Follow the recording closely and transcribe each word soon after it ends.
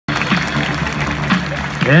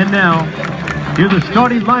And now, here's the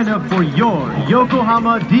starting lineup for your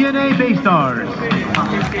Yokohama DeNA Bay Stars.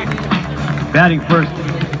 Batting first,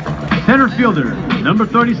 center fielder, number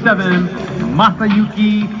 37,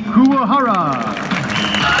 Masayuki Kuwahara.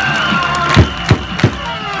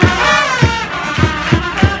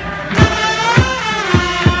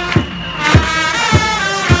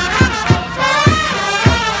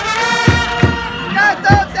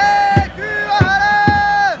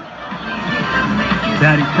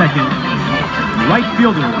 Batting second, right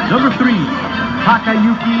fielder, number 3,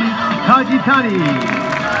 Takayuki Kajitani.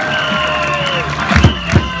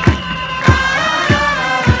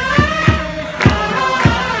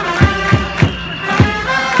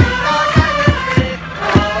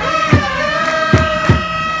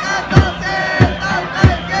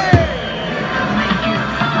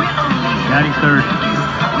 Batting third,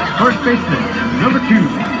 first baseman, number 2,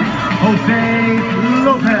 Jose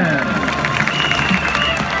Lopez.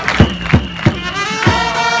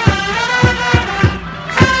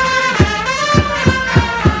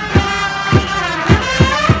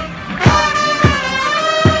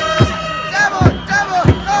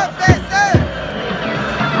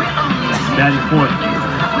 Batting fourth,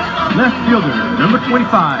 left fielder, number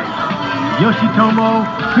 25, Yoshitomo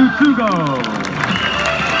Tsutsugo.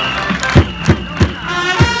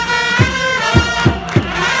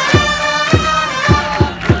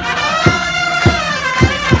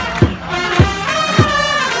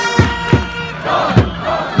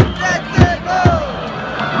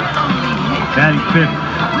 Batting fifth,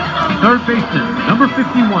 third baseman, number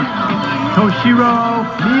 51, Toshiro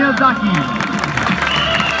Miyazaki.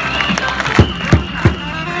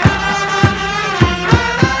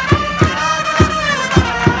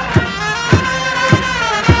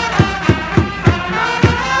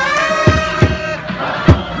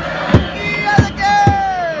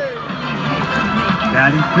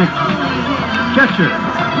 Batting sixth, catcher,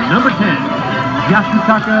 number 10,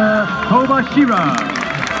 Yasutaka Tobashira.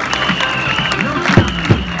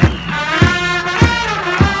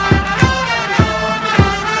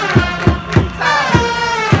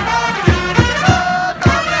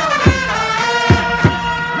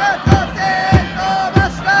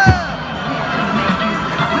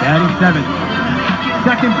 Batting seventh,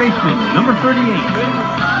 second baseman, number 38,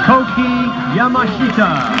 Koki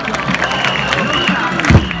Yamashita.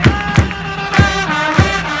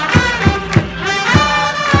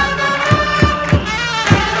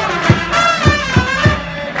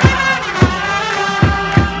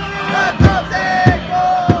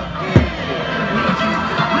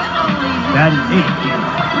 Batting eighth,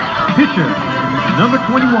 pitcher, number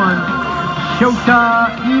 21, Shota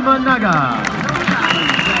Imanaga.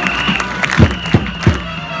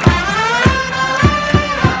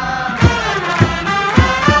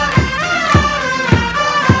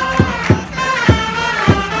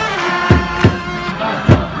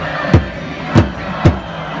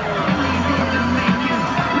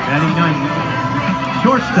 Batting ninth,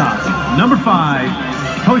 shortstop, number 5,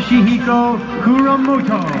 Toshihiko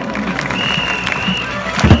Kuramoto.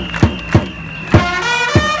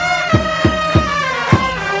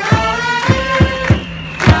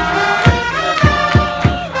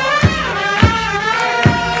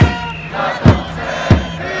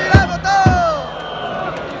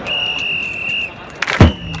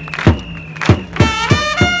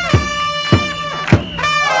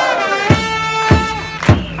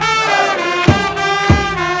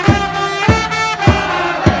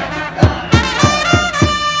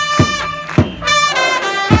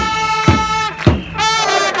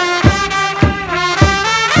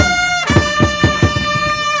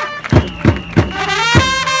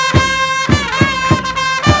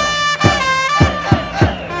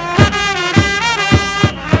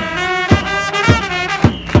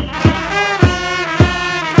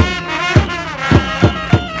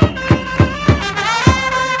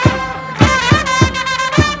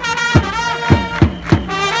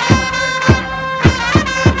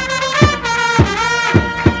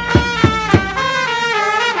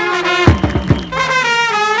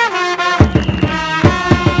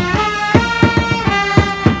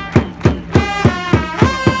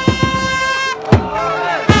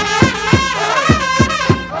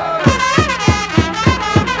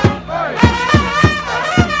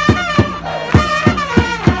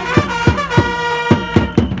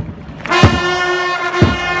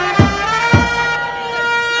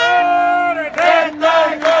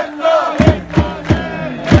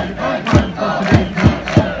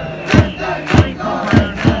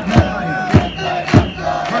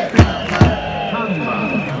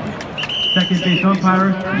 Second base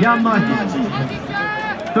umpire, Yamaji.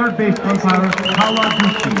 third base umpire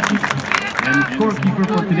Kawaguchi, and scorekeeper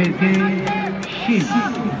for today's game, Shin.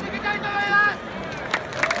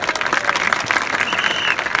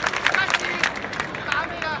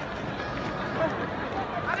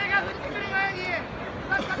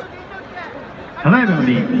 ただいまよ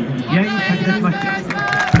り試合に先立ちまして、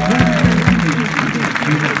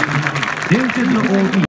伝説の OB